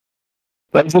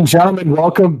Ladies and gentlemen,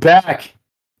 welcome back.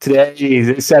 Today,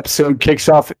 this episode kicks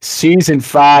off season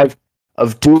 5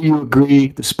 of Do You Agree,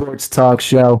 the sports talk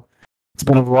show. It's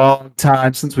been a long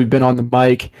time since we've been on the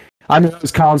mic. I'm your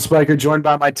host, Collin Spiker, joined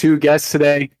by my two guests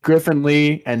today, Griffin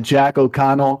Lee and Jack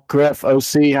O'Connell. Griff,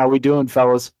 OC, how we doing,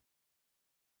 fellas?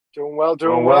 Doing well.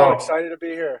 Excited to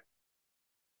be here.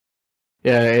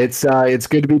 Yeah, it's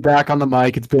good to be back on the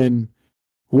mic. It's been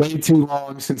way too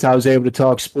long since I was able to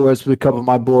talk sports with a couple of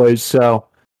my boys, so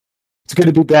it's good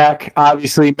to be back.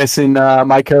 Obviously missing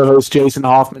my co-host Jason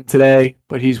Hoffman today,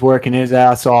 but he's working his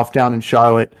ass off down in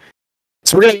Charlotte.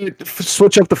 So we're going to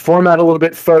switch up the format a little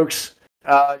bit, folks.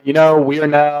 We are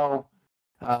now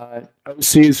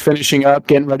OC is finishing up,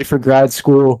 getting ready for grad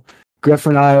school.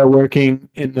 Griffin and I are working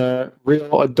in the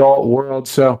real adult world,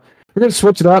 so we're going to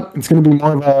switch it up. It's going to be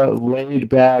more of a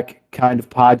laid-back kind of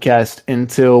podcast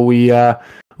until we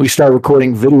start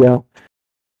recording video.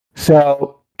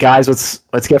 So, guys,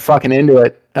 let's get fucking into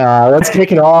it. Let's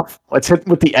kick it off. Let's hit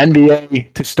with the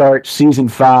NBA to start season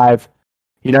 5.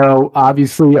 You know,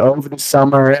 obviously over the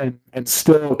summer and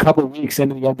still a couple of weeks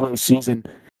into the NBA season,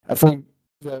 I think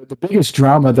the biggest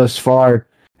drama thus far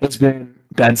has been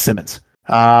Ben Simmons.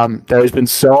 There's been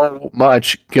so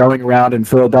much going around in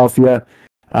Philadelphia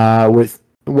with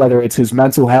whether it's his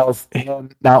mental health,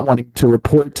 him not wanting to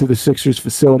report to the Sixers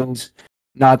facilities,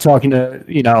 not talking to,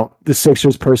 the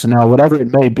Sixers personnel, whatever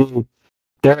it may be.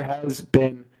 There has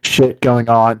been shit going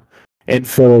on in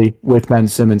Philly with Ben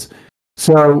Simmons.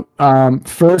 So,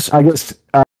 first, I guess,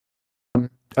 OC,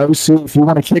 if you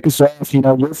want to kick us off,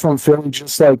 you're from Philly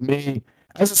just like me.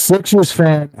 As a Sixers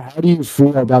fan, how do you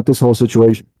feel about this whole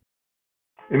situation?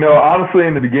 Honestly,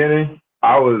 in the beginning,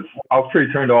 I was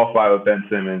pretty turned off by Ben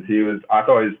Simmons. I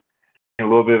thought he was a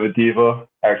little bit of a diva,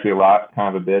 actually a lot,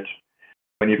 kind of a bitch.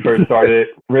 When he first started,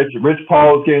 Rich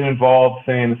Paul was getting involved,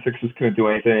 saying the Sixers couldn't do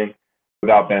anything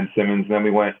without Ben Simmons. And then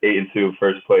we went 8-2,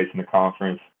 first place in the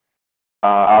conference.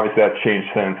 Obviously, that's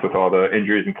changed since with all the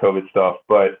injuries and COVID stuff.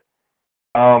 But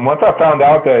once I found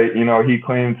out that, he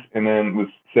claimed and then was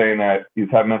saying that he's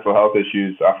had mental health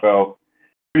issues, I felt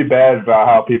pretty bad about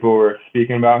how people were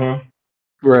speaking about him.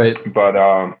 Right. But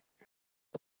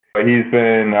he's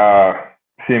been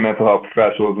seeing mental health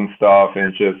professionals and stuff.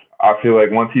 And I feel like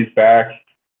once he's back,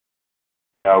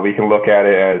 we can look at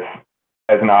it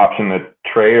as an option to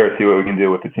trade or see what we can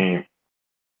do with the team.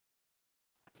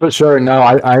 For sure. No,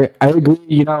 I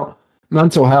agree.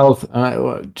 Mental health,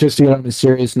 just to get on a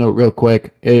serious note real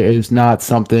quick, it is not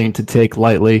something to take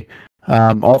lightly.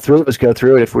 All three of us go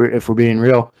through it if we're being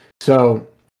real. So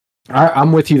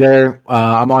I'm with you there.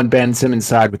 I'm on Ben Simmons'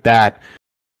 side with that.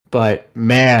 But,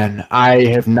 man, I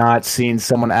have not seen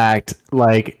someone act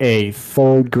like a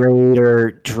third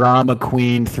grader drama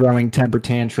queen throwing temper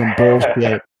tantrum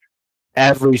bullshit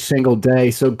every single day.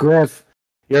 So, Griff,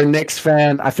 you're a Knicks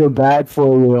fan. I feel bad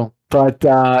for you. But,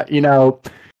 being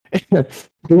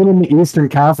in the Eastern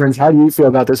Conference, how do you feel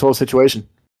about this whole situation?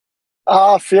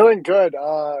 Feeling good.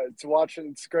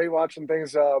 It's great watching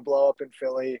things blow up in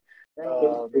Philly.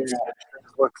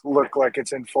 Look like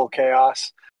it's in full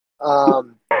chaos.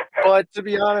 But to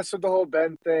be honest with the whole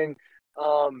Ben thing,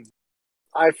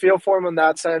 I feel for him in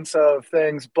that sense of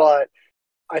things. But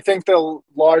I think the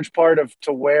large part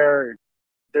to where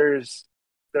there's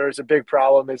a big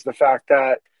problem is the fact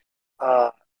that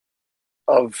I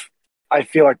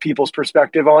feel like people's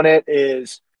perspective on it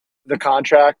is the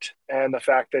contract and the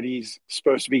fact that he's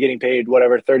supposed to be getting paid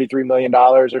whatever $33 million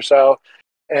or so,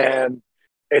 and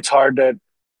it's hard to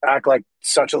act like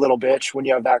such a little bitch when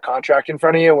you have that contract in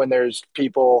front of you, when there's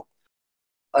people,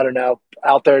 I don't know,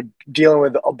 out there dealing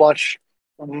with a bunch,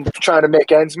 trying to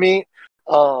make ends meet.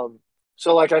 So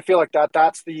I feel like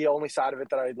that's the only side of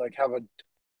it that I have a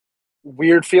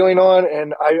weird feeling on.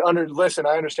 And I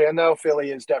understand though,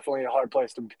 Philly is definitely a hard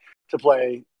place to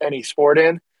play any sport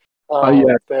in. They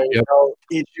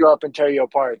eat you up and tear you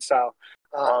apart. So,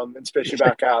 and spit you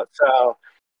back out. So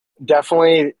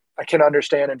definitely I can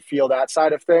understand and feel that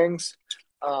side of things.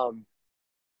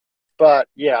 But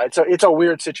yeah, it's a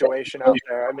weird situation out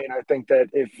there. I mean, I think that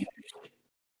if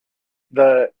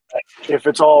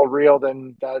it's all real,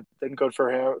 then good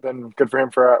for him. Then good for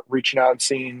him for reaching out and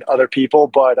seeing other people.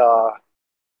 But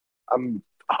I'm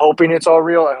hoping it's all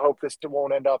real. I hope this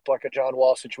won't end up like a John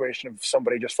Wall situation of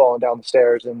somebody just falling down the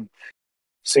stairs and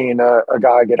seeing a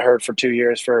guy get hurt for 2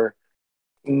 years for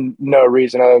no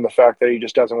reason other than the fact that he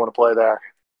just doesn't want to play there.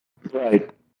 Right.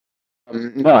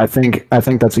 No, I think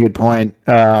that's a good point.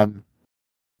 I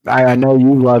know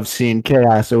you love seeing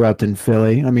chaos erupt in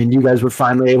Philly. I mean, you guys were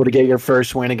finally able to get your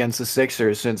first win against the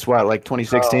Sixers since what, like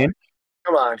 2016?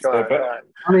 Come on.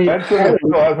 I mean, Ben Simmons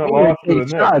still hasn't lost to the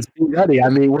Knicks. shots, be ready. I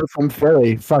mean, we're from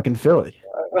Philly, fucking Philly.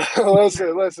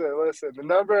 Listen.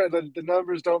 The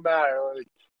numbers don't matter. Like,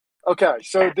 okay,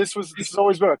 so this has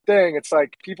always been a thing. It's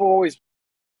like people always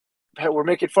were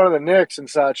making fun of the Knicks and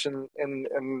such, and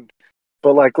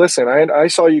but like, listen, I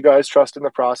saw you guys trust in the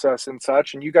process and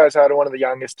such, and you guys had the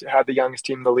youngest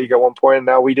team in the league at one point, and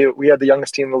now we had the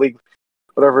youngest team in the league,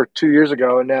 whatever, 2 years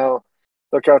ago, and now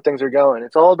look how things are going.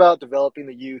 It's all about developing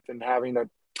the youth and having a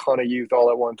ton of youth all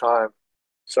at one time.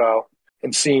 So,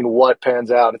 and seeing what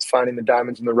pans out. It's finding the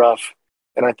diamonds in the rough,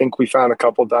 and I think we found a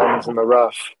couple diamonds in the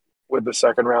rough with the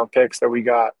second round picks that we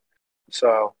got.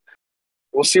 So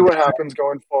we'll see what happens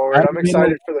going forward. I'm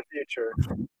excited for the future.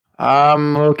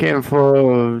 I'm looking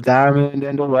for diamond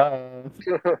in the rough.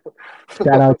 Shout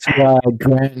out to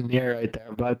Grant Near right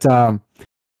there. But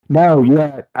no,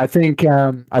 yeah, I think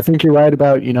you're right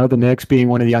about the Knicks being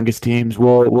one of the youngest teams.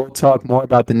 We'll talk more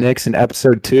about the Knicks in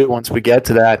episode 2 once we get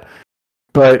to that.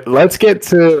 But let's get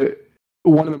to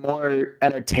one of the more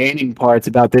entertaining parts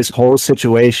about this whole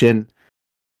situation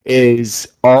is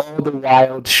all the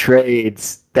wild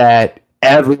trades that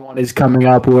everyone is coming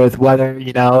up with, whether,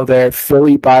 they're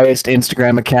Philly biased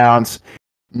Instagram accounts,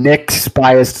 Knicks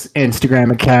biased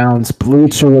Instagram accounts,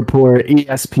 Bleacher Report,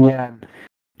 ESPN,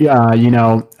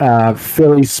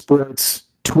 Philly sports,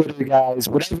 Twitter guys,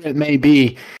 whatever it may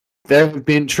be. There have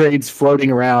been trades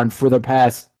floating around for the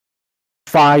past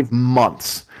 5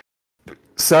 months.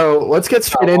 So let's get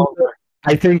straight into it.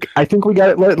 I think we got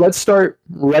it. Let's start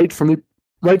right from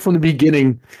the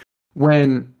beginning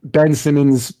when Ben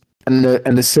Simmons and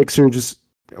the Sixers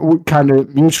kind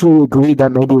of mutually agreed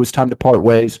that maybe it was time to part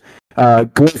ways.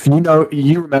 Griff,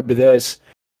 you remember this.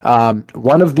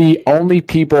 One of the only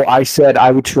people I said I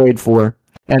would trade for,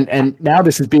 and now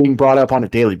this is being brought up on a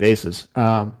daily basis.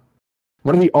 One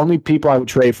of the only people I would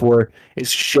trade for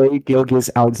is Shai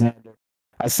Gilgeous-Alexander.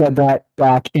 I said that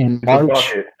back in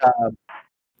March.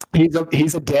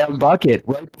 He's a damn bucket.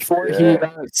 Right before he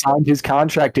signed his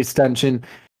contract extension,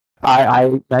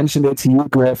 I mentioned it to you,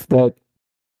 Griff, that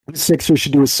the Sixers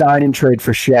should do a sign and trade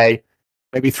for Shai.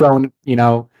 Maybe throw in,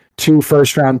 2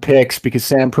 first-round picks because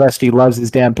Sam Presti loves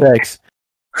his damn picks.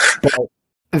 But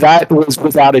that was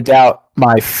without a doubt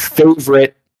my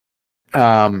favorite,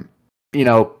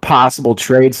 possible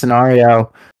trade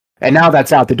scenario. And now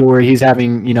that's out the door. He's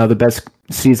having, the best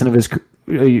season of his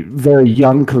very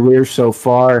young career so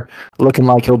far, looking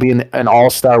like he'll be an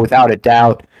all-star without a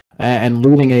doubt, and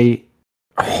leading a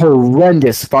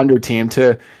horrendous Thunder team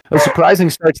to a surprising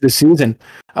start to the season.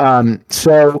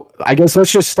 So I guess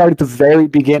let's just start at the very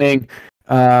beginning.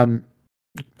 OC,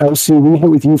 we hit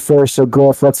with you first. So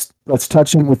Griff, let's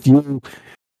touch in with you.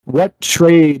 What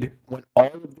trade, when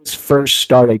all of this first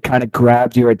started, kind of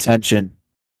grabbed your attention?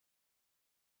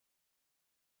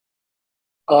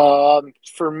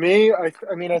 For me, I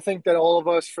think that all of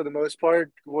us, for the most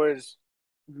part, were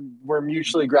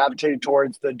mutually gravitated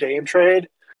towards the Dame trade.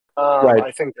 Right.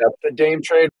 I think that the Dame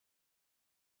trade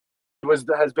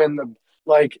has been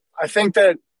I think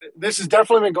that this has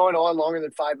definitely been going on longer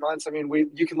than 5 months. I mean,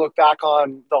 you can look back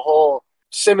on the whole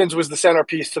Simmons was the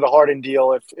centerpiece to the Harden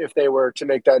deal if they were to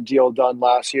make that deal done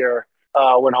last year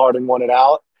when Harden won it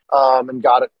out and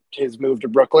got his move to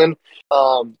Brooklyn.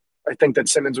 I think that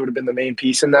Simmons would have been the main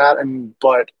piece in that,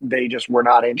 but they just were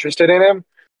not interested in him.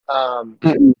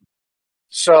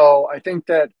 So I think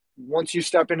that once you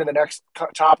step into the next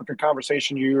topic of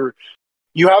conversation, you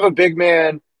have a big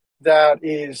man that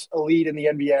is elite in the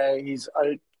NBA. He's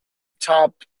a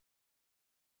top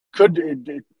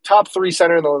 3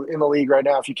 center in the league right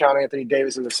now, if you count Anthony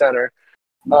Davis as a center,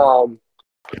 and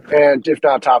if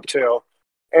not top 2.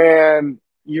 And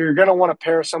you're going to want to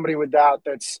pair somebody with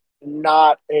that's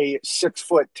not a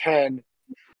 6'10"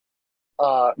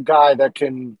 guy that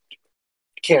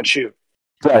can't shoot.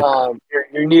 Right.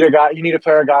 You need a guy. You need to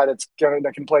pair a guy that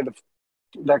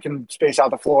can space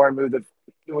out the floor and move the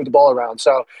ball around.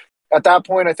 So at that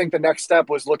point, I think the next step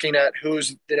was looking at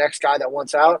who's the next guy that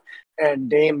wants out. And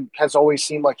Dame has always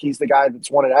seemed like he's the guy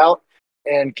that's wanted out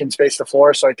and can space the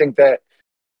floor. So I think that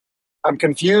I'm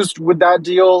confused with that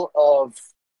deal of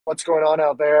what's going on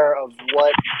out there, of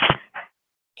what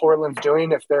Portland's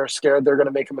doing, if they're scared they're going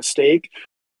to make a mistake.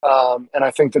 And I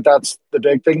think that that's the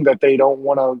big thing, that they don't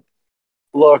want to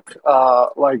look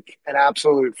like an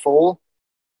absolute fool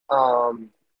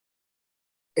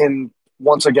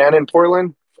once again in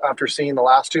Portland after seeing the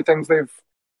last 2 things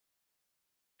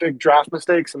big draft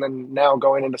mistakes, and then now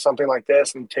going into something like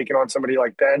this and taking on somebody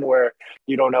like Ben where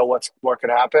you don't know what could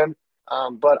happen.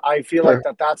 But I feel like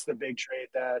that's the big trade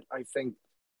that I think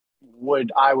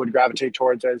I would gravitate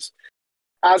towards as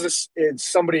it's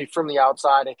somebody from the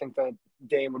outside, I think that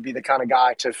Dame would be the kind of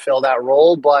guy to fill that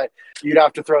role, but you'd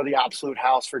have to throw the absolute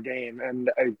house for Dame, and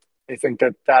I think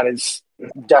that is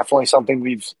definitely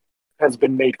something has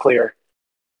been made clear.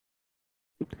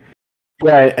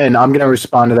 Yeah, and I'm going to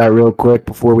respond to that real quick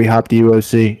before we hop to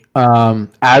UOC.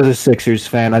 As a Sixers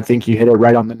fan, I think you hit it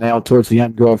right on the nail towards the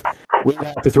end, Grove. We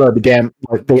have to throw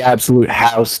the absolute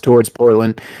house towards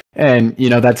Portland. And,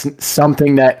 that's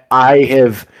something that I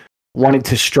have wanted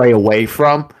to stray away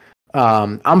from.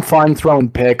 I'm fine throwing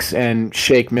picks and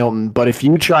Shake Milton, but if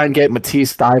you try and get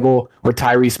Matisse Thybulle or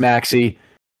Tyrese Maxey,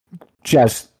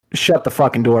 just shut the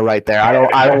fucking door right there.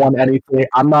 I don't want anything.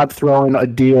 I'm not throwing a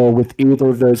deal with either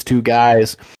of those two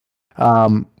guys.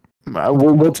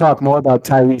 We'll talk more about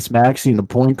Tyrese Maxey in the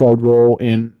point guard role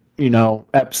in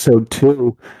episode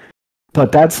 2,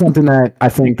 but that's something that I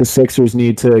think the Sixers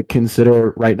need to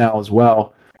consider right now as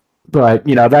well. But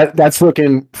that's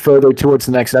looking further towards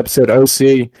the next episode.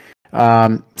 OC,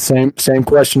 same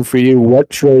question for you. What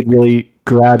trade really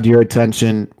grabbed your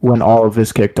attention when all of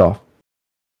this kicked off?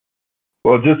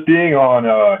 Well, just being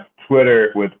on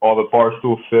Twitter with all the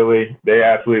Barstool Philly, they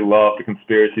absolutely love the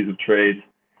conspiracies of trades.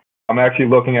 I'm actually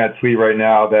looking at a tweet right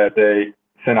now that they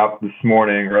sent out this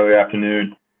morning, early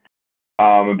afternoon,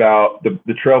 about the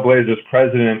Trailblazers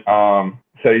president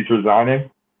said he's resigning,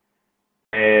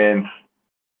 and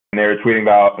they were tweeting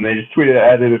about, and they just tweeted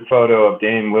an edited photo of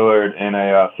Dame Lillard in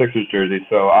a Sixers jersey.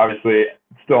 So obviously,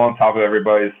 still on top of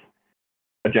everybody's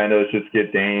agenda is just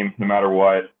get Dame no matter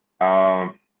what.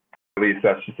 At least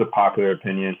that's just a popular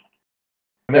opinion.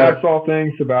 And then I saw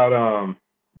things about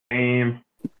Dame,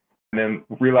 and then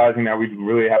realizing that we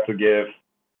really have to give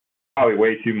probably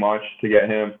way too much to get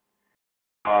him.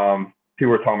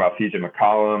 People were talking about CJ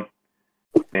McCollum,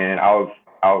 and I was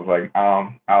like,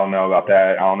 I don't know about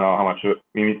that. I don't know how much.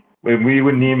 We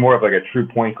would need more of like a true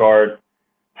point guard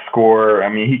scorer. I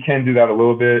mean, he can do that a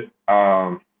little bit.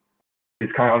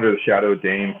 He's kind of under the shadow of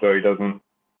Dame, so he doesn't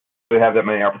really have that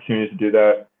many opportunities to do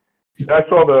that. I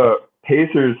saw the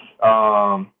Pacers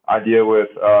idea with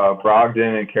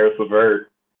Brogdon and Karis LeVert,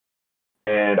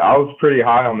 and I was pretty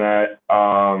high on that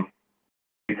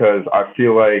because I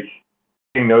feel like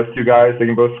getting those two guys, they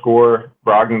can both score.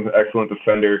 Brogdon's an excellent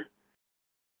defender.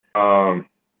 That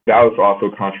was also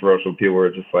controversial. People were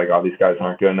just like, oh, these guys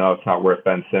aren't good enough. It's not worth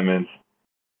Ben Simmons.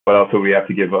 What else do we have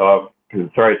to give up? Because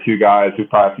it's already two guys. We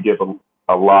probably have to give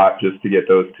a lot just to get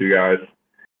those two guys.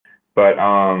 But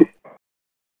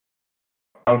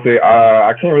honestly,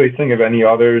 I can't really think of any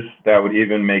others that would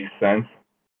even make sense.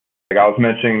 Like I was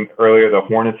mentioning earlier, the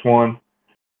Hornets one.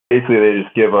 Basically, they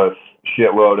just give us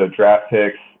shitload of draft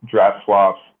picks, draft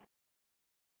swaps,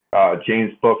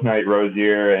 James Bouknight,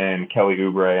 Rozier, and Kelly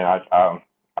Oubre, and I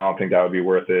don't think that would be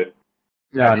worth it.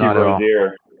 Yeah, not at all.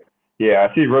 Yeah,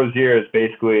 I see Rozier as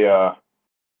basically a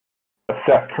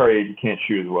Seth Curry who can't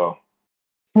shoot as well.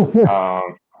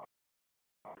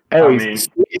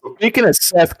 Speaking of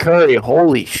Seth Curry,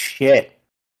 holy shit.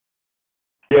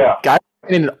 Yeah. Guy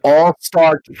in an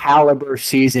all-star caliber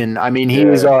season. I mean, he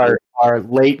was our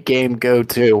late game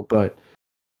go-to, but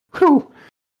whew.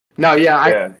 No,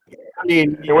 I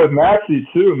mean, and with Maxey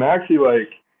too. Maxey, like,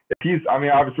 if he's, I mean,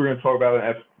 obviously we're gonna talk about it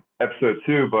in episode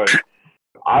 2, but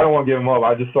I don't want to give him up.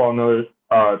 I just saw another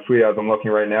tweet as I'm looking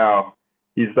right now.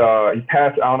 He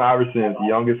passed Allen Iverson as the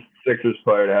youngest Sixers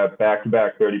player to have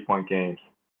back-to-back 30-point games.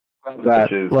 Love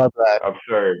that.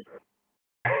 Absurd.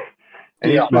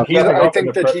 Yeah, I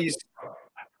think that he's.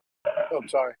 Oh, I'm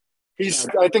sorry.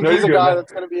 I think he's a guy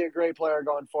that's going to be a great player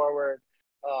going forward,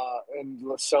 and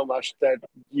so much that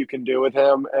you can do with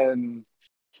him. And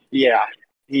yeah,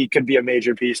 he could be a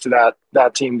major piece to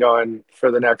that team going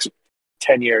for the next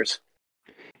 10 years.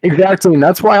 Exactly, and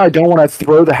that's why I don't want to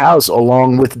throw the house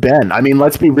along with Ben. I mean,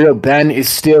 let's be real. Ben is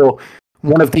still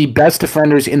one of the best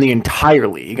defenders in the entire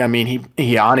league. I mean,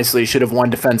 he honestly should have won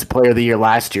Defensive Player of the Year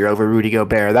last year over Rudy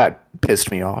Gobert. That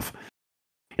pissed me off.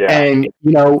 Yeah. And,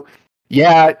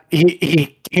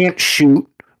 he can't shoot,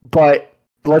 but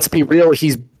let's be real,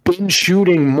 he's been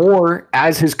shooting more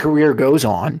as his career goes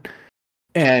on.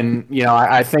 And,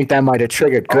 I think that might have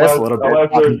triggered Griff a little bit.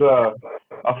 Unless there's a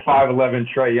 5'11"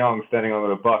 Trae Young standing under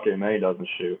the bucket and then he doesn't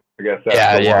shoot. I guess that's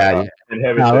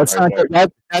No,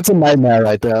 that's a nightmare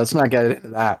right there. Let's not get into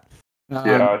that.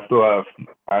 I still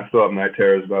have night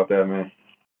terrors about that, man.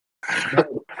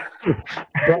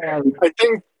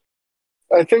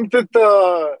 I think that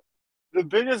the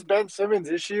biggest Ben Simmons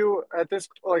issue at this,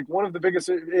 like one of the biggest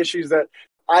issues that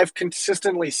I've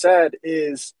consistently said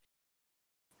is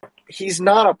he's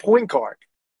not a point guard.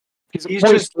 He's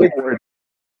just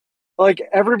like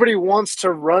everybody wants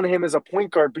to run him as a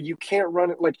point guard, but you can't run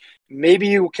it like maybe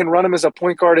you can run him as a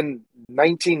point guard in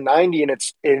 1990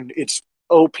 and it's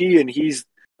OP and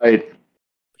Right.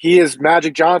 he is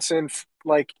Magic Johnson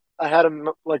like I had him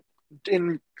like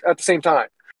in at the same time.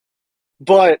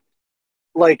 But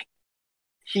like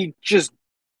he just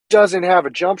doesn't have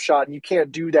a jump shot and you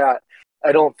can't do that,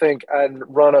 I don't think, and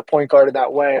run a point guard in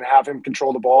that way and have him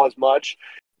control the ball as much.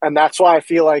 And that's why I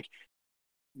feel like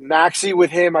Maxey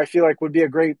with him, I feel like would be a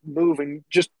great move. And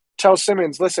just tell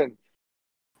Simmons, listen,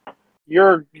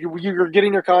 you're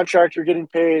getting your contract, you're getting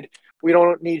paid. We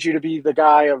don't need you to be the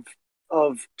guy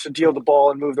of to deal the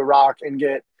ball and move the rock and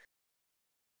get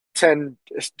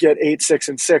 8, 6,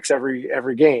 and 6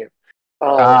 every game.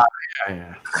 Yeah.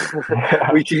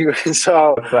 We can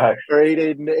or 8,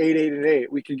 8, and 8, 8, and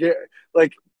 8. We could get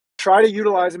like try to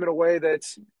utilize him in a way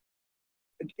that's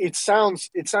it sounds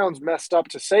messed up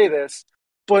to say this,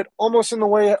 but almost in the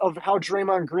way of how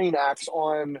Draymond Green acts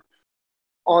on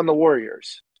the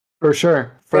Warriors. For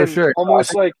sure.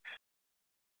 Almost like,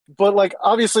 but like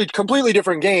obviously completely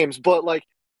different games, but like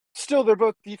still they're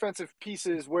both defensive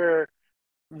pieces where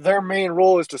their main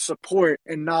role is to support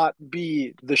and not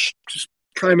be the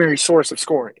primary source of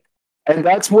scoring. And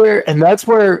that's where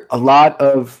a lot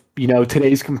of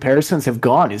today's comparisons have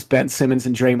gone is Ben Simmons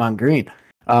and Draymond Green.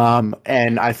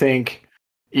 And I think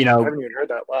I haven't even heard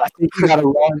that. Wow. I think you got to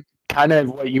run kind of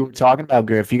what you were talking about,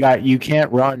 Griff. You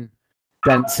can't run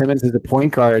Ben Simmons as a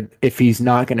point guard if he's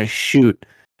not going to shoot.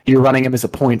 You're running him as a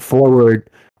point forward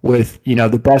with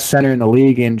the best center in the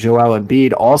league in Joel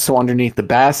Embiid also underneath the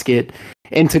basket.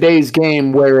 In today's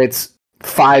game where it's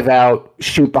 5 out,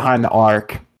 shoot behind the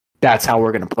arc, that's how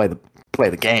we're going to play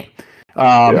the game.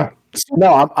 So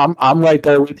no, I'm right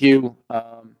there with you.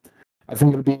 I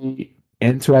think it'll be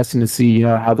interesting to see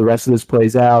how the rest of this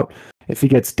plays out. If he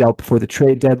gets dealt before the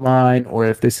trade deadline, or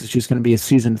if this is just going to be a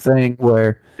season thing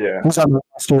where he's on the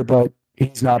roster but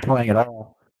he's not playing at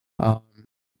all.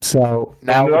 So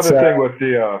now another thing with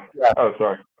the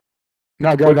sorry.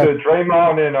 No, go with ahead. the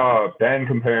Draymond and Ben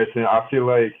comparison, I feel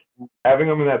like having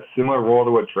them in that similar role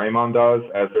to what Draymond does,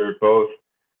 as they're both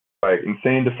like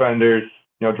insane defenders.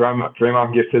 Draymond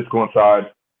can get physical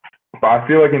inside, but I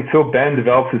feel like until Ben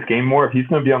develops his game more, if he's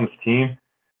going to be on this team,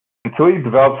 until he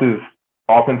develops his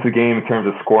offensive game in terms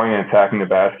of scoring and attacking the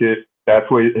basket, that's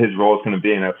what his role is going to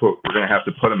be, and that's what we're going to have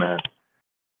to put him in.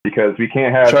 Because we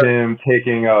can't have him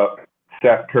taking up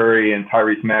Steph Curry and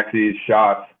Tyrese Maxey's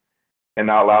shots and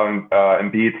not allowing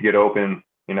Embiid to get open,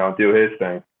 do his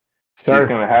thing. He's going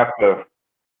to have to.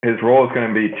 His role is going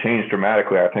to be changed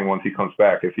dramatically, I think, once he comes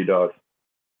back, if he does.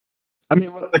 I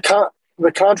mean,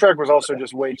 the contract was also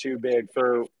just way too big,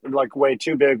 way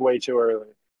too early.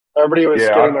 Everybody was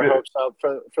getting their hopes up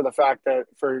for the fact that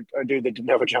for a dude that didn't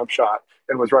have a jump shot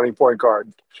and was running point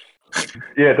guard.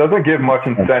 Yeah, it doesn't give much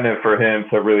incentive for him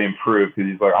to really improve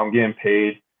because he's like, I'm getting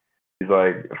paid. He's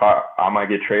like, if I might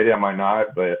get traded, I might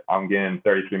not, but I'm getting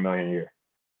 $33 million a year.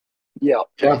 Yeah.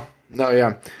 Yeah. No.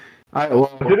 Yeah. Was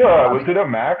it a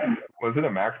max? Was it a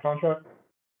max contract?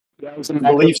 Yeah,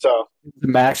 I believe so. The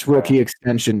max rookie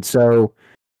extension. So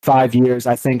 5 years.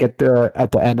 I think at the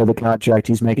end of the contract,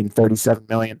 he's making $37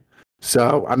 million.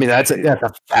 So I mean, that's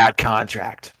a fat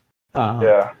contract.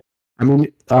 Yeah. I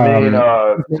mean,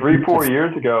 3-4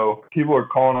 years ago, people were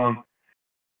calling on,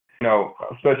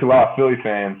 especially a lot of Philly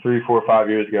fans. 3, 4, 5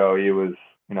 years ago, he was,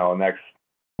 next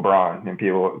LeBron, and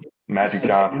people, Magic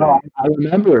Johnson. No, I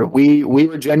remember we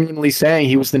were genuinely saying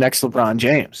he was the next LeBron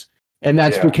James, and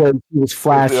that's because he was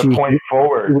flashy. He was a point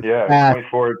forward, point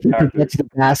forward. He could get to the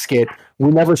basket. We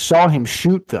never saw him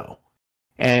shoot though,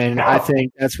 and I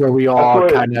think that's where we all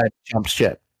kind of jumped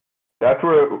ship. That's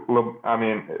where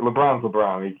LeBron's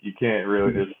LeBron. You can't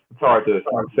really. It's hard to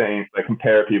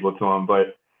compare people to him,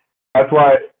 but that's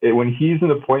why when he's in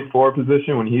the point forward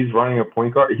position, when he's running a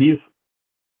point guard, he's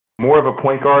more of a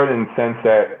point guard in the sense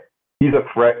that he's a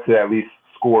threat to at least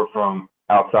score from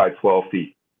outside 12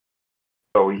 feet.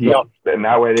 So and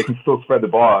that way they can still spread the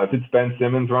ball. If it's Ben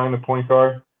Simmons running the point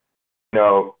guard,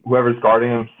 whoever's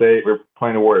guarding him, say we're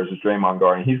playing the Warriors, it's Draymond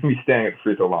guarding, he's gonna be standing at the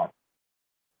free throw line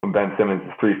when Ben Simmons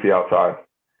is 3 feet outside.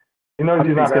 He knows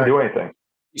he's not going to do anything.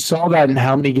 You saw that in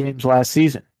how many games last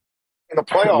season? In the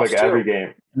playoffs, every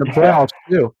game. In the playoffs,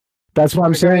 too. That's what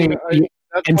I'm saying. You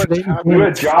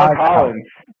had John Collins.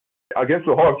 Against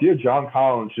the Hawks, you had John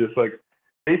Collins just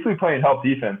basically playing help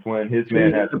defense when his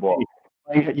man has the ball.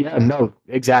 Yeah, no,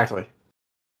 exactly.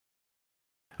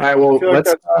 All right, well,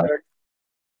 let's talk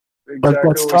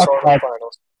about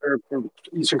finals. Or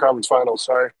Eastern Conference Finals,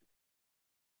 sorry.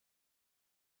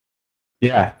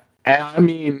 Yeah, and I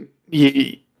mean,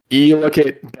 you look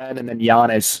at Ben and then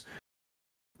Giannis.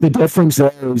 the difference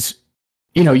there is,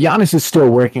 Giannis is still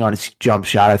working on his jump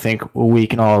shot. I think we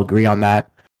can all agree on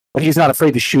that. But he's not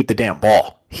afraid to shoot the damn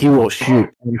ball. He will shoot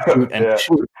and shoot and Yeah.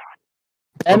 shoot.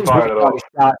 Ben's working on his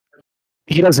shot.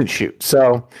 He doesn't shoot.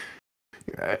 So,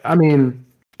 I mean,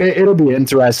 it'll be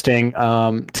interesting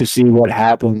to see what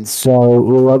happens. So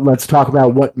let's talk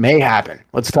about what may happen.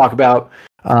 Let's talk about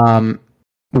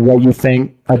what you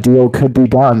think a deal could be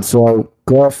done. So,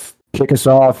 Griff, kick us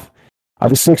off. Are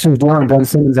the Sixers doing Ben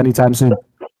Simmons anytime soon?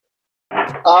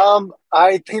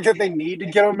 I think that they need to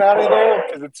get him out of there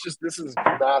because this is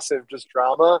massive, just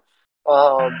drama.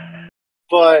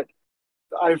 But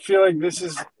I feel like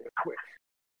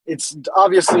it's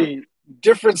obviously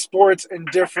different sports and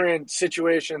different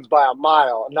situations by a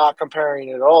mile. I'm not comparing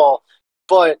it at all,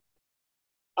 but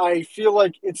I feel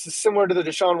like it's similar to the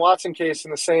Deshaun Watson case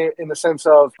in the sense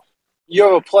of you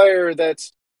have a player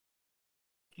that's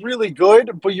really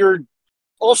good, but you're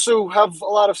also have a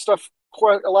lot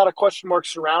of question marks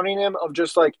surrounding him of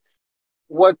just like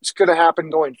what's going to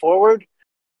happen going forward.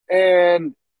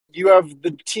 And you have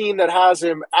the team that has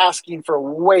him asking for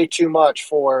way too much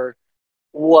for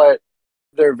what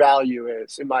their value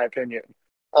is, in my opinion.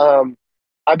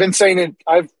 I've been saying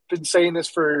this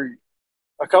for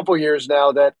a couple years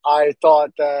now that I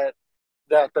thought that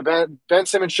the Ben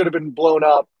Simmons should have been blown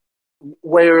up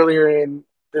way earlier in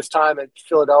this time at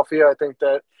Philadelphia. I think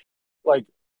that like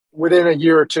within a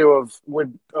year or two of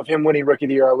him winning Rookie of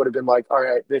the Year, I would have been like, all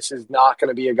right, this is not going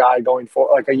to be a guy going for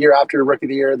like a year after Rookie of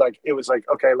the Year. Like it was like,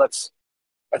 okay,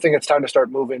 I think it's time to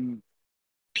start moving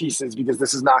pieces because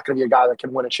this is not going to be a guy that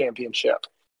can win a championship.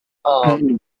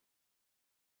 And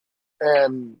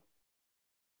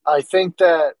I think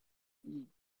that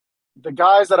the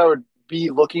guys that I would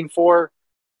be looking for,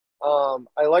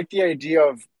 I like the idea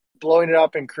of blowing it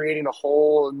up and creating a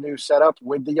whole new setup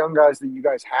with the young guys that you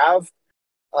guys have.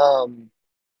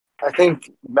 I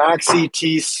think Maxey,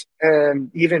 Tease, and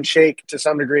even Shake to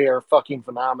some degree are fucking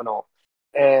phenomenal,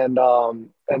 and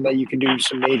that you can do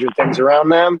some major things around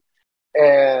them.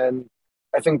 And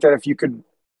I think that if you could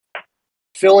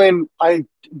fill in, I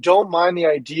don't mind the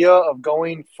idea of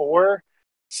going for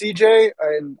CJ,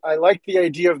 and I like the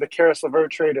idea of the Karis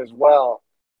LeVert trade as well.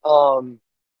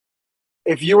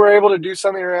 If you were able to do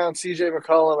something around CJ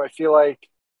McCollum, I feel like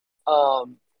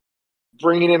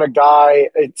bringing in a guy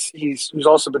who's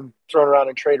also been thrown around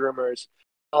in trade rumors,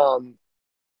 but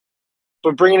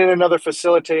bringing in another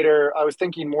facilitator, I was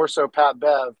thinking more so Pat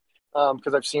Bev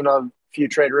because I've seen a few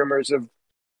trade rumors of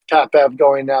Pat Bev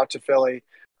going out to Philly.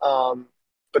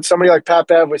 But somebody like Pat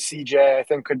Bev with CJ, I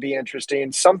think could be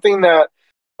interesting. Something that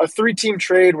a 3-team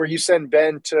trade where you send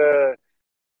Ben to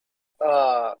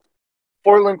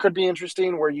Portland could be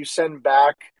interesting, where you send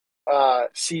back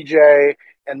CJ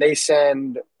and they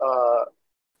send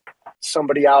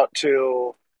somebody out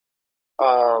to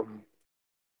I'm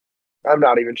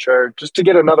not even sure, just to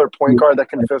get another point guard that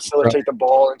can facilitate the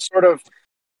ball and sort of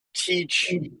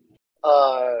teach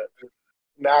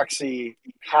Maxey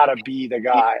how to be the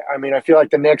guy. I mean, I feel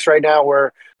like the Knicks right now,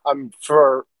 where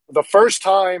for the first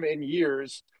time in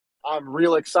years, I'm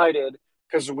real excited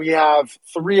because we have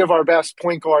 3 of our best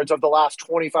point guards of the last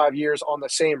 25 years on the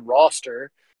same roster.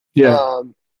 Yeah.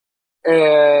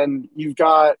 And you've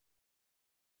got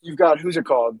who's it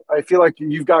called? I feel like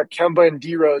you've got Kemba and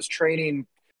D-Rose training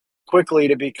quickly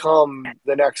to become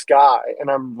the next guy,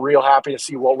 and I'm real happy to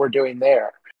see what we're doing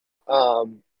there.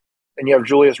 And you have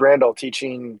Julius Randle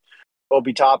teaching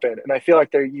Obi Toppin, and I feel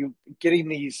like you getting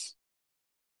these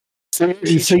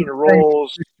teaching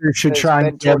roles. You should try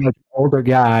and get an older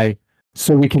guy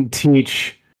so we can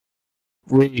teach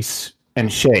Reese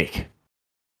and Shake.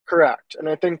 Correct, and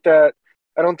I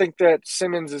don't think that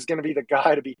Simmons is going to be the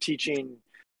guy to be teaching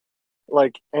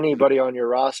like anybody on your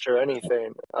roster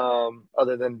anything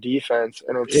other than defense,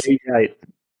 and it's right.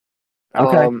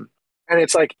 Okay. And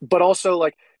it's like, but also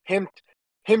like him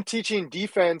teaching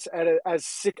defense as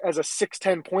a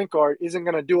 6'10" point guard isn't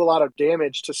going to do a lot of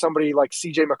damage to somebody like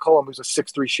CJ McCollum, who's a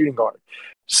 6'3" shooting guard.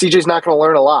 CJ's not going to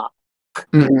learn a lot.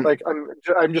 Mm-hmm. Like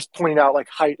I'm just pointing out like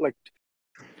height, like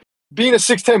being a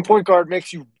 6'10" point guard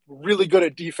makes you really good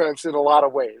at defense in a lot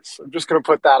of ways. I'm just going to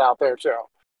put that out there too.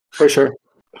 For sure.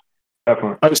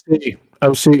 Definitely.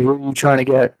 OC, who are you trying to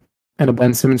get in a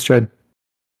Ben Simmons trade?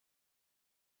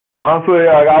 Honestly,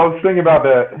 I was thinking about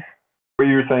that. What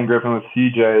you were saying, Griffin, with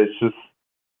CJ.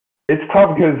 It's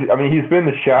tough because I mean he's been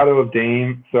the shadow of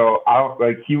Dame, so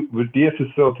he would be a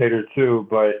facilitator too.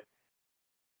 But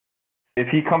if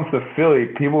he comes to Philly,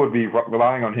 people would be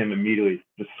relying on him immediately.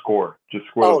 Just score the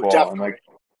ball, definitely.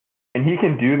 and he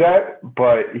can do that.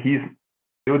 But I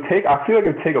feel like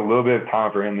it would take a little bit of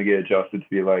time for him to get adjusted to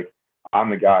be like, I'm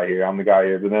the guy here.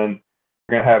 But then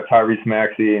we're going to have Tyrese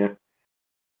Maxey. And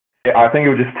I think it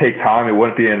would just take time. It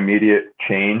wouldn't be an immediate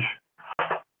change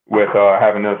with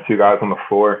having those two guys on the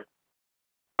floor.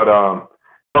 But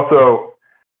also,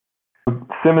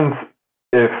 Simmons,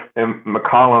 and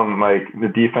McCollum, like the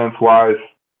defense-wise,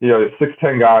 the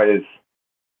 6'10" guy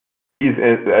he's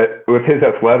with his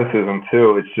athleticism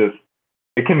too. It's just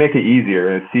it can make it easier.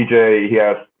 And CJ, he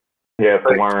has to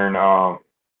learn.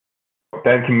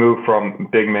 Ben can move from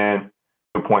big man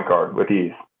to point guard with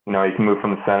ease. He can move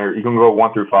from the center. You can go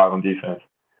 1 through 5 on defense.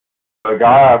 The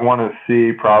guy I want to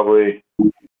see probably.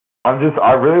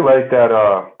 I really like that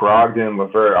Brogdon,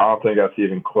 LeVert. I don't think that's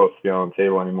even close to being on the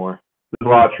table anymore. There's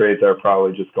a lot of trades that are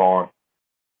probably just gone,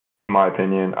 in my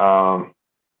opinion.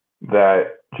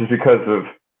 That just because of,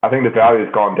 I think the value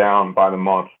has gone down by the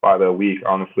month, by the week,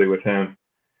 honestly, with him.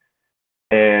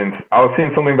 And I was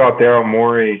seeing something about Daryl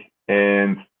Morey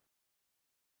and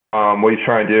what he's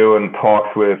trying to do and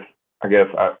talks with, I guess,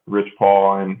 Rich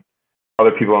Paul and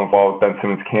other people involved with Ben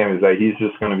Simmons' camp is that he's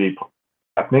just going to be,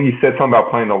 I think he said something about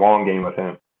playing the long game with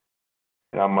him.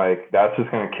 And I'm like, that's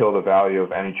just going to kill the value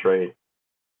of any trade.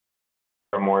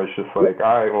 Or more, it's just like,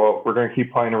 all right, well, we're going to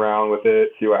keep playing around with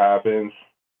it, see what happens.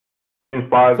 And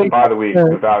by the week,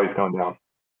 the value's going down.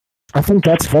 I think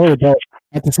that's fair, but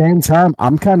at the same time,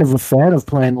 I'm kind of a fan of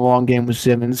playing the long game with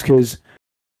Simmons because,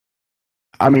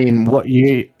 I mean,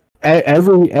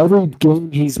 every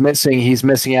game he's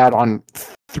missing out on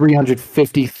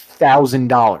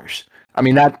 $350,000. I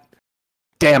mean,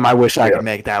 damn, I wish I could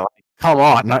make that. Like, come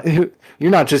on,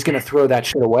 you're not just going to throw that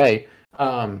shit away.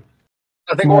 I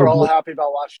think we're all happy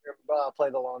about watching him play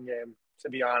the long game, to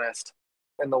be honest,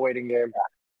 in the waiting game.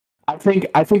 I think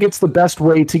it's the best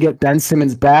way to get Ben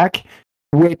Simmons back,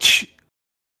 which,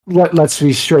 let's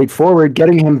be straightforward,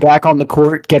 getting him back on the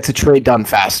court gets a trade done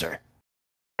faster.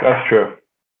 That's true.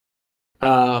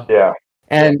 Yeah.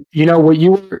 And what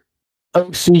you were,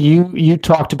 OC, you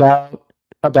talked about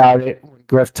it when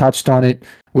Griff touched on it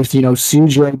with,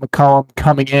 CJ McCollum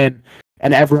coming in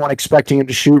and everyone expecting him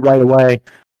to shoot right away.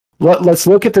 Let's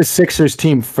look at the Sixers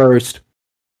team first.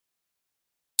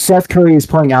 Seth Curry is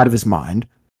playing out of his mind.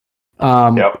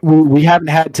 We haven't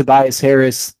had Tobias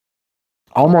Harris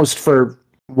almost for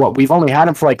we've only had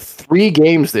him for like 3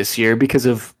 games this year because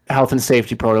of health and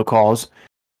safety protocols.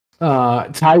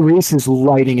 Tyrese is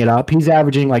lighting it up. He's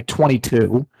averaging like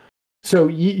 22. So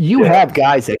you have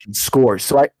guys that can score.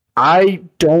 So I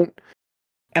don't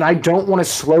want to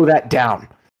slow that down.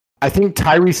 I think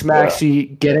Tyrese Maxey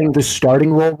getting the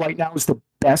starting role right now is the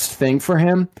best thing for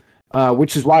him,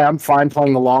 which is why I'm fine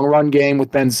playing the long run game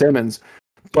with Ben Simmons.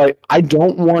 But I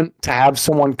don't want to have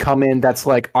someone come in that's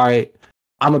like, all right,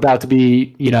 I'm about to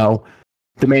be,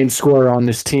 the main scorer on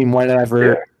this team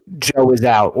whenever Joe is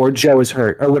out or Joe is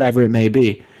hurt or whatever it may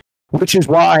be, which is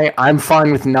why I'm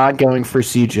fine with not going for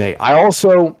CJ. I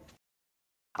also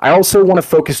want to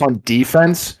focus on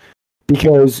defense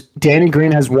because Danny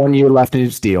Green has 1 year left in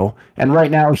his deal, and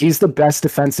right now he's the best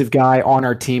defensive guy on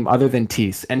our team other than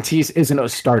Tease, and Tease isn't a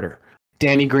starter.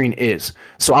 Danny Green is.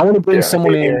 So I want to bring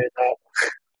someone in.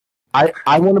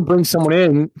 I want to bring someone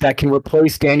in that can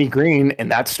replace Danny Green in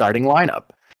that starting lineup.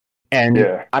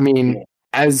 And I mean,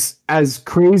 as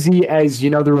crazy as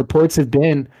the reports have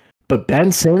been, but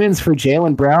Ben Simmons for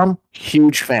Jaylen Brown,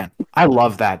 huge fan. I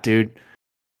love that, dude.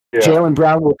 Jaylen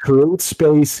Brown will create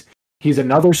space. He's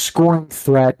another scoring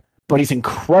threat, but he's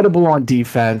incredible on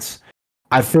defense.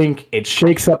 I think it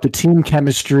shakes up the team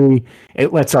chemistry.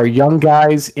 It lets our young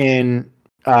guys in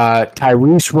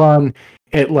Tyrese run.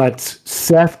 It lets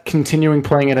Seth continuing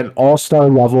playing at an all-star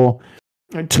level.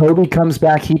 Toby comes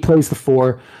back. He plays the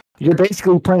 4. You're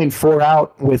basically playing 4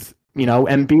 out with,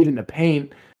 Embiid in the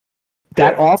paint.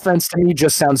 That offense to me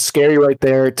just sounds scary right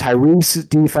there. Tyrese's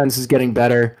defense is getting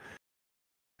better.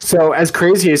 So as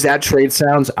crazy as that trade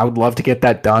sounds, I would love to get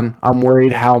that done. I'm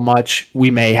worried how much we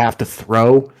may have to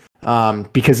throw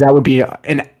because that would be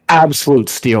an absolute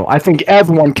steal. I think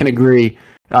everyone can agree.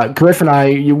 Griff and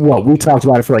I, we talked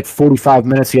about it for like 45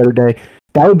 minutes the other day.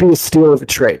 That would be a steal of a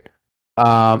trade.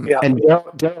 And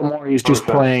Daryl Morey is just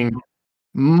playing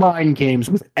mind games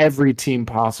with every team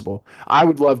possible. I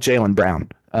would love Jaylen Brown.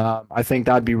 I think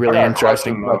that'd be really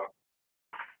interesting.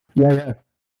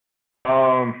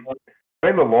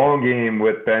 Playing the long game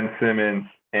with Ben Simmons,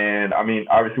 and I mean,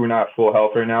 obviously we're not full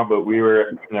health right now, but we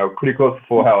were, pretty close to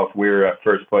full health. We were at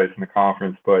first place in the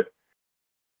conference, but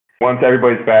once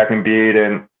everybody's back in Embiid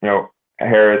and,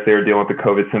 Harris, they were dealing with the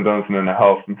COVID symptoms and then the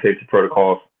health and safety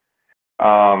protocols.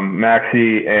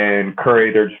 Maxey and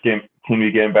Curry, they're just seem to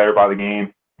be getting better by the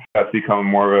game. That's becoming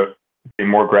more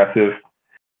aggressive.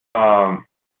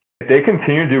 If they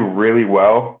continue to do really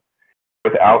well,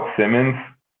 without Simmons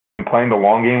and playing the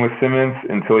long game with Simmons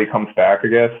until he comes back, I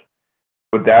guess,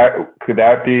 could that could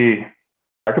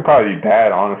probably be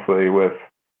bad, honestly,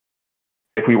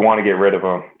 if we want to get rid of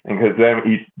him. And because then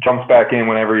he jumps back in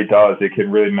whenever he does, it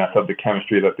could really mess up the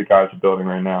chemistry that the guys are building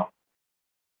right now.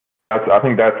 I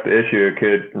think that's the issue. It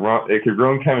could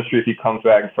ruin chemistry if he comes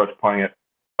back and starts playing it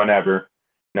whenever,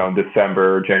 in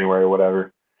December or January or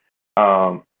whatever.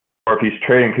 Or if he's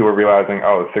trading, people are realizing,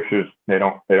 oh, the Sixers, they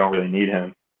don't really need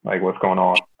him. Like, what's going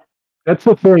on? That's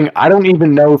the thing. I don't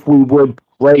even know if we would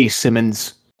play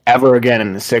Simmons ever again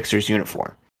in the Sixers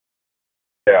uniform.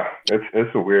 Yeah,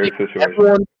 it's a weird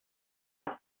situation.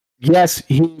 Yes,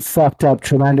 he fucked up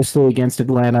tremendously against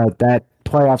Atlanta. That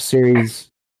playoff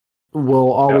series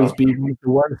will always be the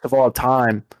worst of all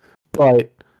time.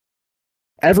 But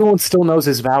everyone still knows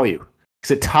his value. He's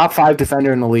a top 5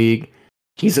 defender in the league.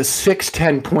 He's a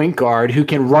 6'10" point guard who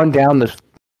can run down the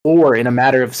floor in a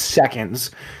matter of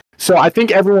seconds. So I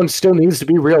think everyone still needs to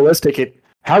be realistic at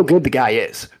how good the guy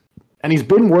is. And he's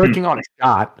been working on a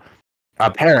shot,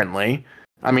 apparently.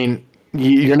 I mean,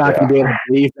 you're not going to be able to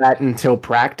believe that until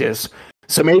practice.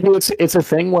 So maybe it's a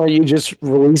thing where you just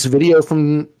release video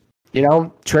from,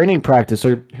 training practice,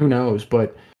 or who knows.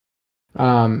 But I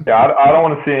don't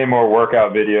want to see any more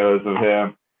workout videos of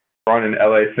him running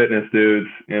LA Fitness dudes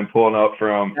and pulling up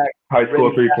from high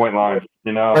school 3-point lines.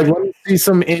 Like, let me see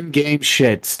some in-game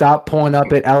shit. Stop pulling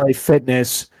up at LA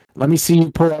Fitness. Let me see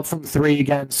you pull up from 3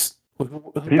 against. He's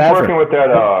working with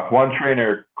that one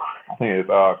trainer. I think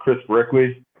it's Chris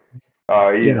Brickley.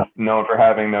 He's known for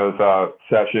having those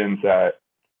sessions at,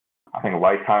 I think,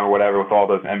 Lifetime or whatever, with all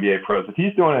those NBA pros. If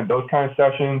he's doing those kind of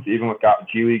sessions, even with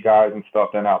G League guys and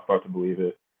stuff, then I'll start to believe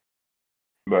it.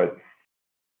 But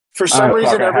for some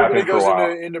reason, everybody goes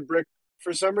into Brick.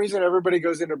 For some reason, everybody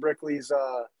goes into Brickley's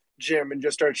gym and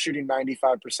just starts shooting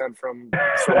 95% from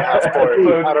half court.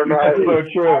 I don't know. So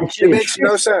true. It makes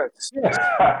no sense. You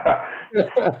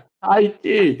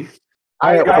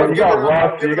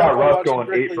got Russ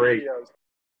going 8 for 8.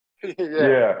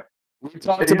 Yeah. We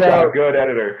talked He's about a good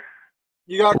editor.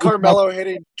 You got Carmelo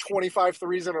hitting 25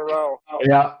 threes in a row.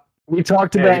 Yeah. We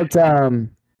talked about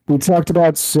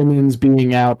Simmons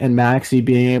being out and Maxey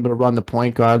being able to run the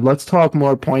point guard. Let's talk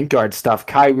more point guard stuff.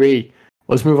 Kyrie.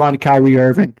 Let's move on to Kyrie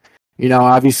Irving.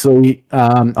 Obviously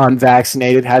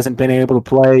unvaccinated, hasn't been able to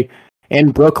play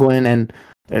in Brooklyn, and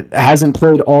hasn't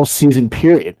played all season,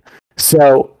 period.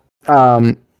 So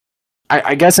I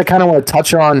guess I kind of want to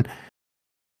touch on,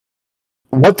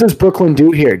 what does Brooklyn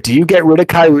do here? Do you get rid of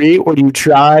Kyrie, or do you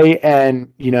try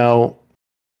and,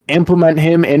 implement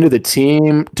him into the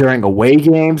team during away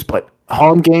games, but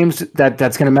home games,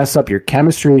 that's going to mess up your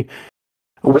chemistry?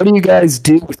 What do you guys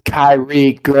do with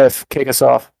Kyrie? Griff, kick us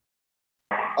off.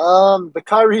 The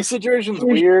Kyrie situation's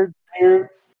weird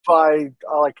by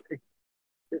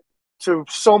to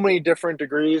so many different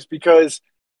degrees, because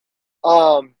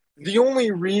the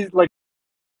only reason,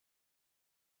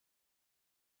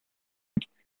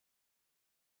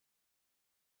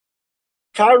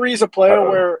 Kyrie's a player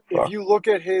where if you look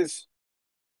at his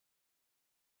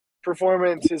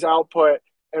performance, his output,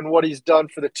 and what he's done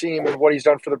for the team and what he's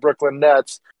done for the Brooklyn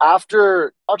Nets,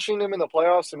 after watching him in the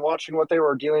playoffs and watching what they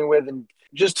were dealing with and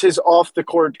just his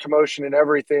off-the-court commotion and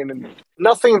everything, and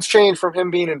nothing's changed from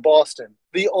him being in Boston.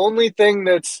 The only thing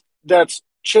that's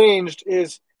changed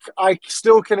is I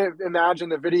still can imagine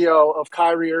the video of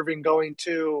Kyrie Irving going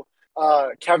to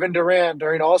Kevin Durant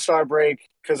during All-Star break,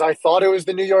 because I thought it was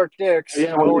the New York Knicks,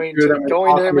 going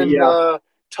to him in the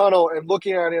tunnel and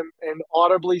looking at him and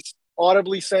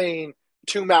audibly saying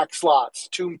 2 max slots,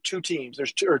 two teams.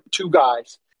 There's 2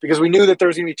 guys, because we knew that there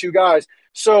was going to be 2 guys.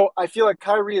 So I feel like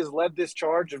Kyrie has led this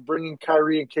charge of bringing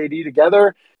Kyrie and KD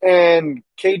together, and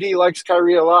KD likes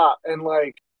Kyrie a lot. And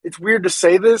it's weird to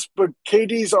say this, but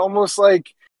KD's almost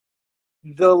like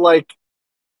the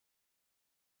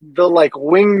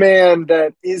wingman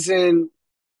that isn't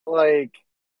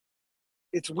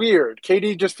it's weird.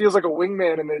 KD just feels like a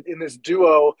wingman in this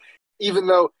duo, even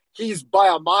though he's by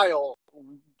a mile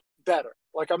better.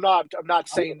 I'm not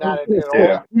saying that at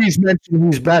all. He's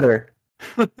mentioned he's better.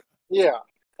 Yeah,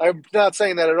 I'm not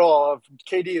saying that at all.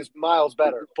 KD is miles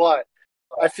better, but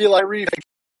I feel like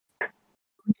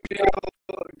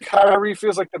Kyrie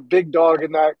feels like the big dog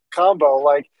in that combo.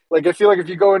 I feel like if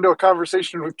you go into a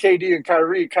conversation with KD and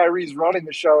Kyrie's running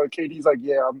the show, and KD's like,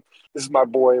 "Yeah, this is my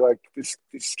boy. This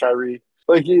is Kyrie."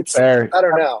 It's fair. I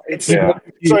don't know.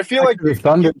 So I feel like the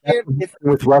Thunder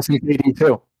with Russ and KD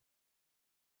too.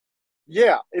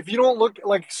 Yeah, if you don't look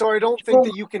so I don't think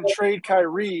that you can trade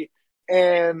Kyrie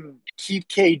and keep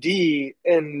KD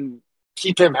and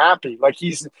keep him happy. Like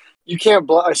you can't.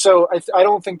 So I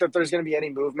don't think that there's going to be any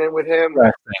movement with him.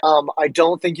 Right. I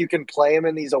don't think you can play him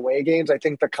in these away games. I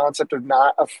think the concept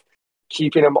of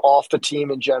keeping him off the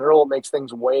team in general makes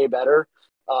things way better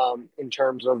in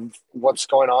terms of what's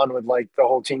going on with like the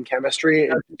whole team chemistry.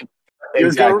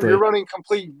 You're running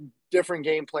complete different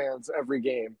game plans every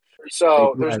game,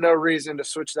 so there's no reason to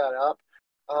switch that up.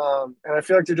 And I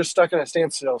feel like they're just stuck in a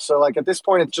standstill. So like at this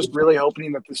point, it's just really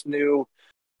hoping that this new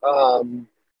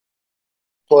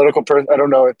political person, I don't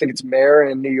know, I think it's mayor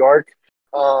in New York,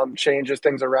 changes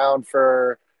things around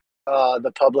for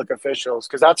the public officials,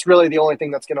 because that's really the only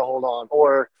thing that's going to hold on,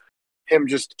 or him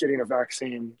just getting a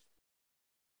vaccine.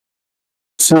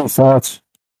 So thoughts?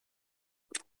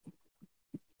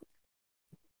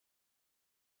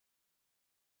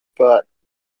 But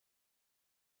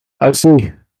I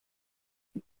see.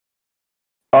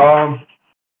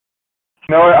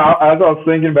 No, as I was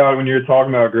thinking about it when you were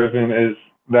talking about Griffin, is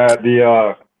that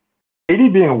the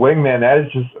AD being a wingman, that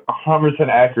is just 100%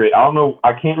 accurate. I don't know,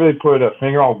 I can't really put a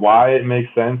finger on why it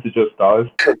makes sense. It just does.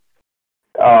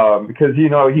 Because he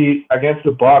against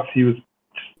the Bucks, he was,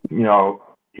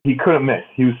 he couldn't miss.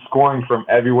 He was scoring from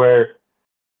everywhere,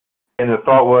 and the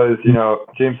thought was,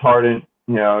 James Harden,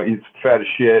 he's fat as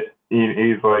shit.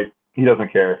 He's like, he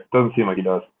doesn't care. Doesn't seem like he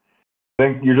does.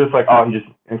 Then you're just like, oh,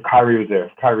 and Kyrie was there,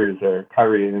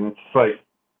 and it's just like, as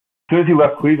soon as he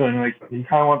left Cleveland, like, he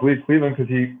kind of wants to leave Cleveland because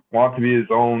he wants to be his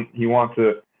own. He wants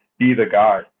to be the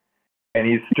guy, and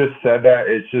he's just said that.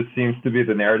 It just seems to be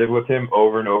the narrative with him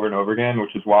over and over and over again,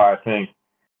 which is why I think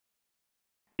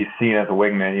he's seen as a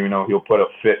wingman, even though he'll put up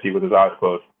 50 with his eyes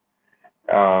closed.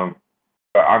 But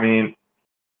I mean,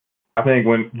 I think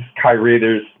when just Kyrie,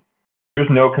 there's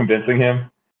no convincing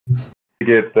him to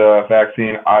get the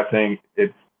vaccine. I think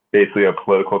it's basically a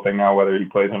political thing now, whether he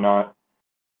plays or not.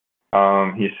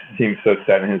 He seems so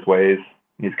set in his ways.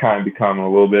 He's kind of become a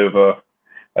little bit of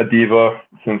a diva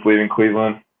since leaving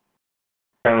Cleveland.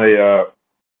 Apparently, I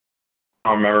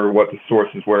don't remember what the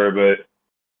sources were, but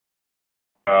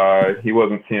he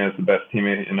wasn't seen as the best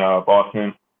teammate in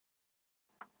Boston.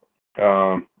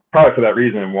 Probably for that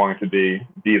reason, wanting to be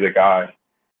the guy,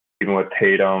 even with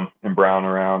Tatum and Brown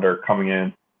around or coming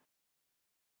in.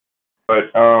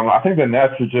 But I think the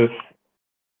Nets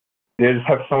they just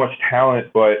have so much talent,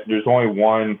 but there's only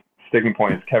one sticking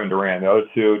point. It's Kevin Durant. The other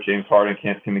two, James Harden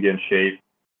can't seem to get in shape.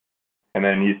 And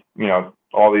then he's,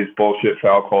 all these bullshit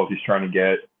foul calls he's trying to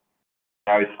get.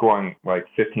 Now he's scoring like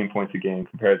 15 points a game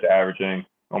compared to averaging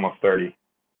almost 30.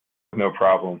 No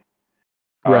problem.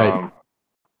 Right.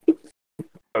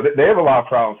 So they have a lot of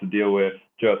problems to deal with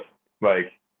just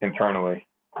like internally.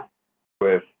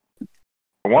 With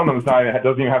one of them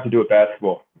doesn't even have to do with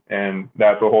basketball, and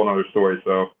that's a whole other story.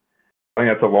 So I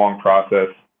think that's a long process.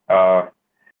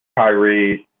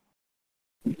 Kyrie,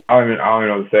 I don't even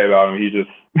know what to say about him. He just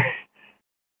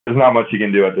there's not much he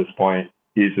can do at this point.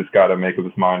 He's just got to make up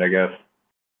his mind, I guess.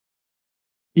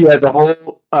 Yeah, the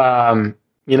whole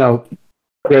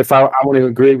Griff, I want to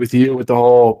agree with you with the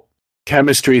whole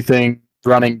chemistry thing,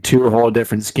 running two whole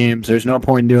different schemes. There's no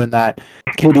point in doing that.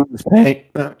 KD's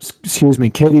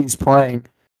playing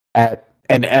at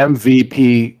an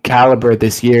MVP caliber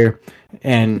this year,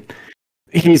 and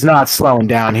he's not slowing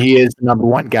down. He is the number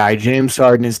one guy. James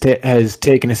Harden has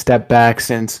taken a step back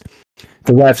since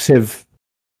the refs have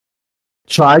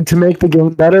tried to make the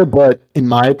game better, but in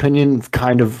my opinion,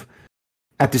 kind of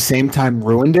at the same time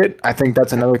ruined it. I think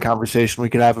that's another conversation we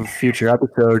could have in a future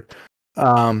episode.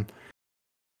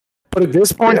 But at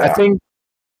this point, I think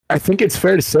it's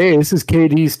fair to say this is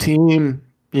KD's team.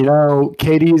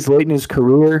 KD's late in his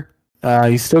career.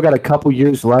 He's still got a couple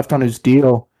years left on his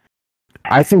deal.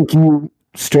 I think you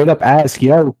straight up ask,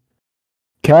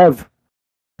 Kev,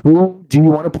 who do you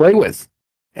want to play with?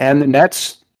 And the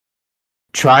Nets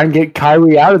try and get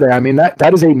Kyrie out of there. I mean,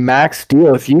 that is a max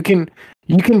deal. If you can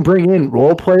bring in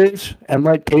role players and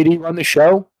let KD run the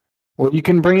show, or you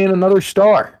can bring in another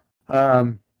star.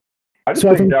 I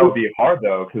think that would be hard,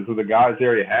 though, because of the guys they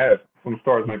already have. Some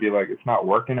stars might be like, it's not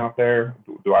working out there.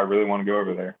 Do I really want to go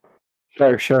over there?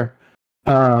 Sure.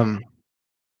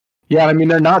 Yeah, I mean,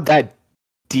 they're not that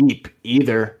deep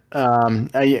either.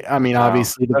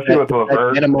 Obviously,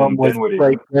 the minimum was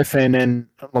like Griffin and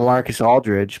LaMarcus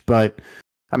Aldridge, but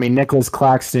I mean, Nicholas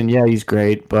Claxton, yeah, he's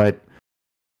great, but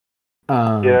he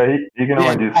can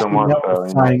only do so much.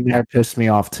 Signing there pissed me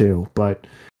off too, but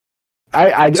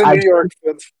as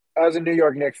a New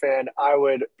York Knicks fan, I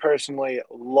would personally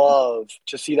love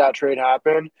to see that trade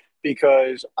happen,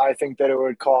 because I think that it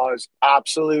would cause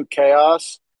absolute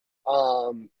chaos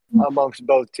amongst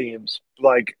both teams.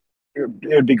 Like, it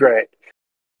would be great.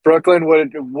 Brooklyn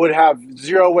would have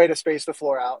zero way to space the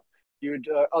floor out. You would,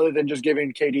 other than just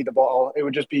giving KD the ball, it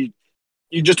would just be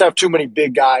you just have too many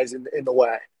big guys in the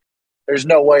way. There's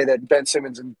no way that Ben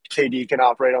Simmons and KD can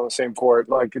operate on the same court.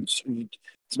 Like it's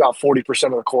about 40%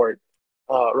 of the court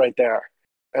right there.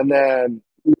 And then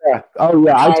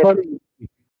I totally.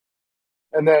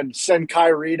 And then send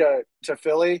Kyrie to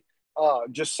Philly.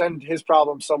 Just send his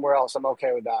problems somewhere else. I'm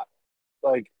okay with that.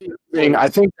 Like, I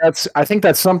think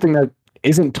that's something that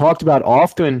isn't talked about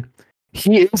often.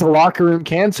 He is a locker room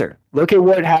cancer. Look at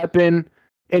what happened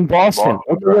in Boston.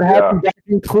 Look at what happened back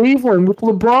in Cleveland with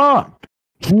LeBron.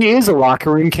 He is a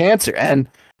locker room cancer. And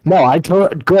no,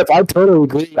 Griff, I totally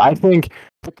agree. I think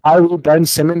the Kyrie Ben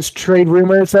Simmons trade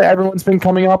rumors that everyone's been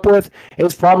coming up with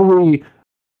is probably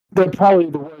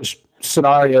the worst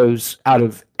scenarios out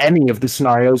of any of the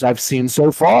scenarios I've seen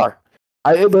so far.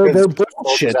 They're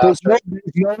bullshit. There's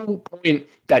no point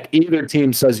that either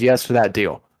team says yes for that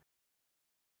deal.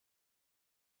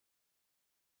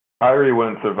 Kyrie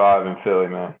wouldn't survive in Philly,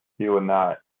 man. He would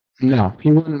not. No,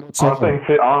 he wouldn't. I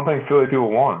don't think Philly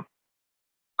people want.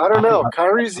 I don't know.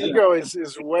 Kyrie's ego is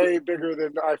way bigger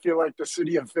than I feel like the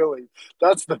city of Philly.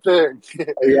 That's the thing.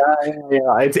 yeah.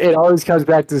 It always comes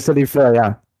back to the city of Philly.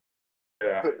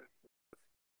 Yeah.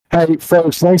 Hey,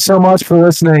 folks, thanks so much for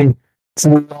listening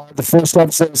to the first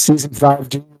episode of Season 5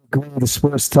 Do You Agree, the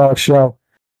Sports Talk Show.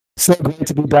 So great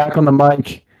to be back on the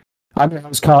mic. I'm your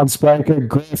host, Collin Spiker.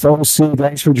 Griff, OC,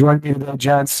 thanks for joining me today,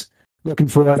 gents. Looking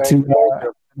forward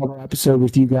to another episode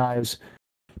with you guys.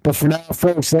 But for now,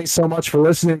 folks, thanks so much for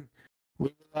listening.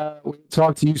 We'll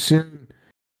talk to you soon.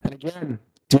 And again,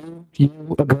 do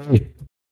you agree?